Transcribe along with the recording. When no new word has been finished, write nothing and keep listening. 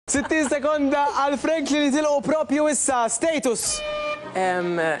60 sekonda għal Franklin li tilqu propju issa. Status.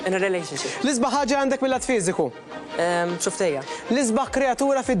 In a relationship. L-isbaħ ħaġa għandek mill-lat fiżiku. Ċuftejja. L-isbaħ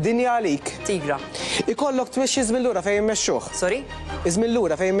kreatura fid-dinja għalik. Tigra. Ikollok tmexxi żmillura fejn immexxuh. Sorry?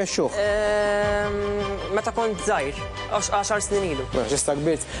 Iżmillura fejn immexxuh. Meta kont żgħir, 10 snin ilu. Ġista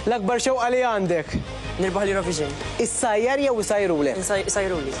kbirt. L-akbar xewqa li għandek. Nirbaħ l-Eurovision. Is-sajjar jew isajrulek?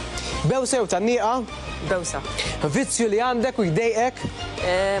 Sajruli. Bew sew tan-nieqa. Bewsa. Vizzju li għandek u jdejqek.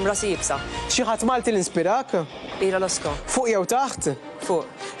 Rasi jibsa. Xi ħadd Malti l-inspirak? Ira Losko. Fuq jew taħt? Fuq.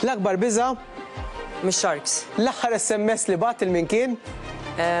 L-akbar biża? Mish-Sharks. L-aħħar SMS li bat il-min kien?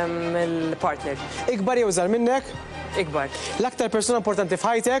 Il-partner. Ikbar jew żgħar minnek? Ikbar. L-aktar persuna importanti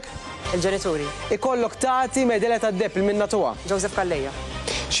f'ħajtek? Il-ġenituri. Ikollok tagħti medalja tad-depp il-minna tuha. Joseph Kalleja.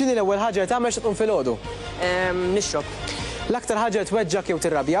 X'inhi l-ewwel ħaġa li tagħmel xi tqum filgħodu? Nixrob. L-aktar ħaġa li tweġġak jew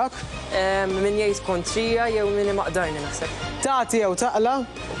tirrabjak? Min jgħid kontrija jew min maqdarni naħseb. Tagħti jew taqla?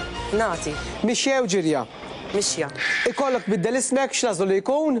 Nati. Mixja jew ġirja? Mixja. Ikollok biddel ismek x'nażlu li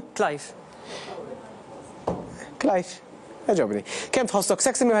jkun? Clive. Clive. Eġobni. Kemm tħossok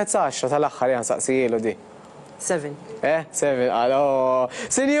seksi minn wieħed sa 10 tal-aħħar jan saqsijielu di? 7. 7, allo.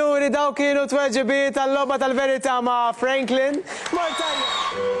 Sinjuri, daw kienu tweġibiet tal-logħba tal-verità ma' Franklin. Mortajja.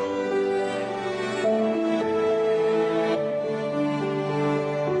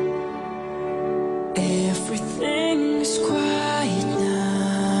 Everything's quiet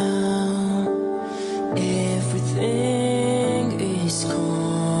now. Everything is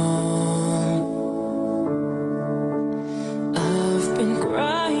calm. I've been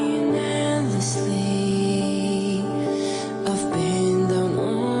crying endlessly. I've been down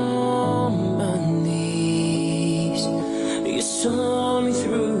on my knees. You saw me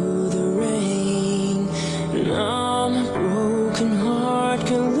through the rain. Now my broken heart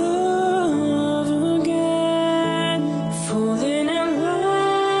can love.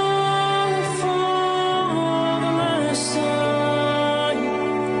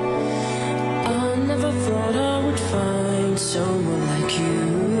 Someone like you.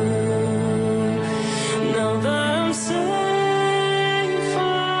 Now that I'm safe,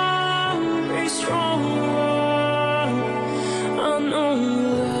 I'll be stronger. I know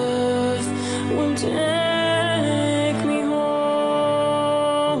love will take me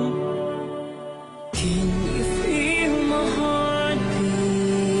home. Can you feel my heartbeat?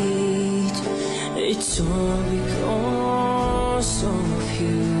 It's all because of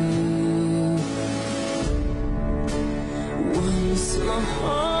you. My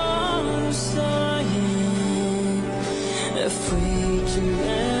heart was dying, afraid to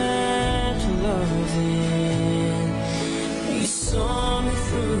let love in. You saw me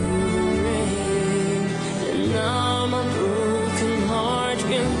through the rain, and now my broken heart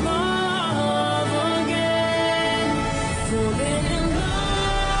can love again. Falling in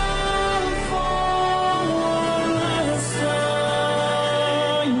love for last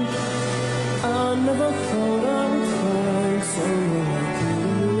time. I never thought I would find someone.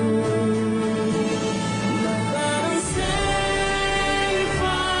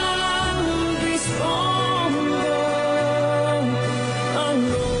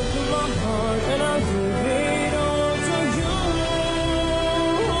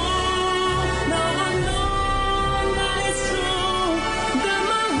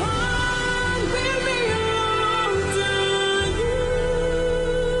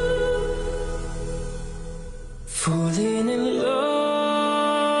 Falling in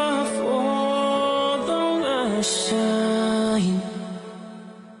love for the last time.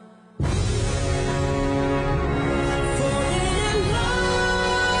 Falling in love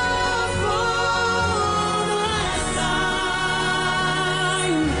for the last time.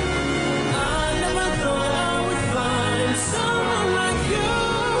 I never thought I would find someone like you.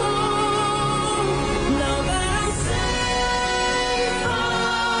 Now that I'm safe, I'll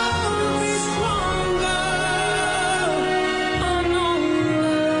be stronger.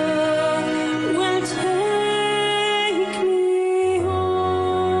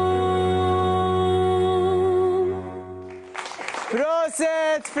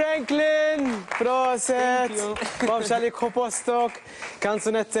 Proset, Franklin! Proset! Bom xalik hu postok,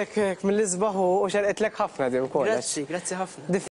 kanzunettek mill-izbaħu u xarqetlek ħafna di u koll. Grazzi ħafna.